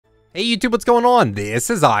Hey YouTube, what's going on? This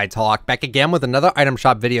is iTalk, back again with another item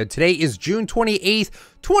shop video. Today is June 28th,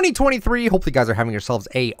 2023. Hopefully you guys are having yourselves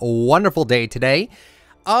a wonderful day today.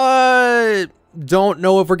 Don't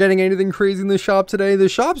know if we're getting anything crazy in the shop today. The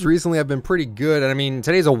shops recently have been pretty good. I mean,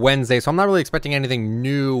 today's a Wednesday, so I'm not really expecting anything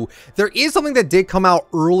new. There is something that did come out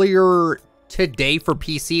earlier today for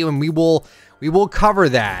PC, and we will cover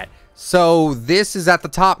that. So this is at the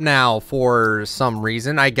top now for some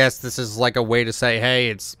reason. I guess this is like a way to say, hey,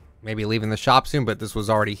 it's maybe leaving the shop soon, but this was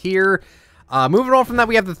already here. Moving on from that,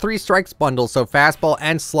 we have the 3 strikes bundle. So Fastball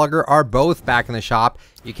and Slugger are both back in the shop.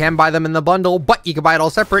 You can buy them in the bundle, but you can buy it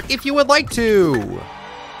all separate if you would like to.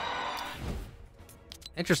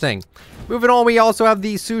 Interesting. Moving on, we also have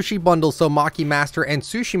the sushi bundle. So Maki Master and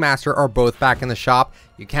Sushi Master are both back in the shop.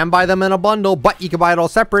 You can buy them in a bundle, but you can buy it all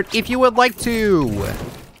separate if you would like to.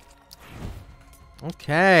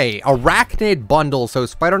 Okay, Arachnid bundle. So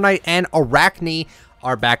Spider Knight and Arachne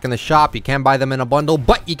are back in the shop. You can buy them in a bundle,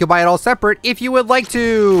 but you can buy it all separate if you would like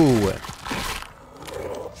to.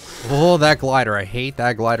 Oh, that glider. I hate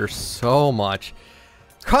that glider so much.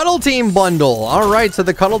 Cuddle Team bundle. All right, so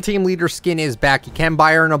the Cuddle Team leader skin is back. You can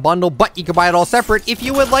buy her in a bundle, but you can buy it all separate if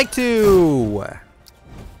you would like to.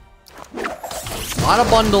 A lot of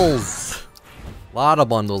bundles. A lot of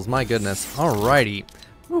bundles, my goodness. All righty.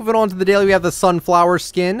 Moving on to the daily, we have the Sunflower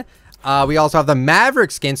skin. We also have the Maverick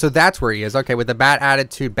skin, so that's where he is. Okay, with the Bat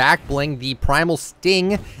Attitude, Back Bling, the Primal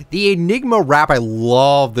Sting, the Enigma wrap. I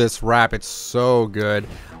love this wrap. It's so good.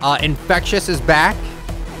 Infectious is back.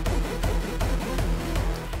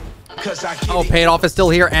 Oh, Paid Off is still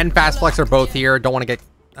here, and Fast Flex are both here. I don't want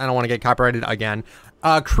to get copyrighted again.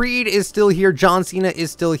 Creed is still here. John Cena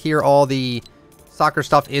is still here. All the soccer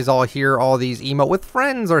stuff is all here. All these Emote with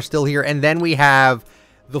Friends are still here. And then we have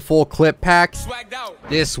the full clip pack.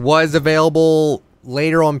 This was available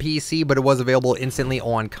later on PC, but it was available instantly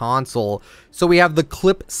on console. So we have the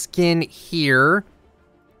clip skin here.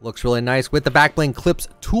 Looks really nice with the Backbling Clips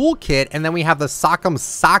toolkit. And then we have the Sock'em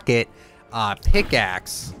Socket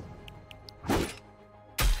pickaxe.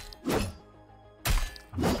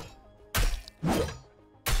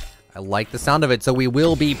 I like the sound of it, so we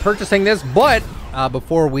will be purchasing this. But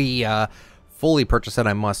before we fully purchase it,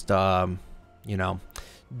 I must, you know,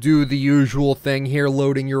 do the usual thing here,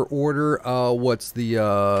 loading your order. What's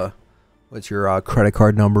your credit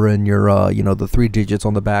card number and your you know, the 3 digits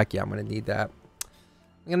on the back? Yeah, I'm gonna need that.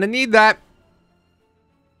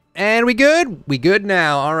 And we good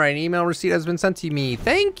now. All right, email receipt has been sent to me.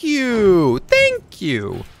 Thank you.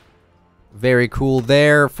 Very cool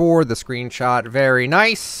there for the screenshot. Very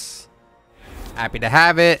nice. Happy to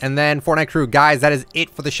have it. And then Fortnite crew, guys, that is it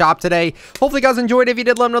for the shop today. Hopefully you guys enjoyed. If you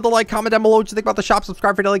did, let me know, like, comment down below what you think about the shop.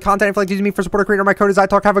 Subscribe for daily content. If you'd like to use me for support or creator, my code is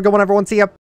iTalk. Have a good one, everyone. See ya.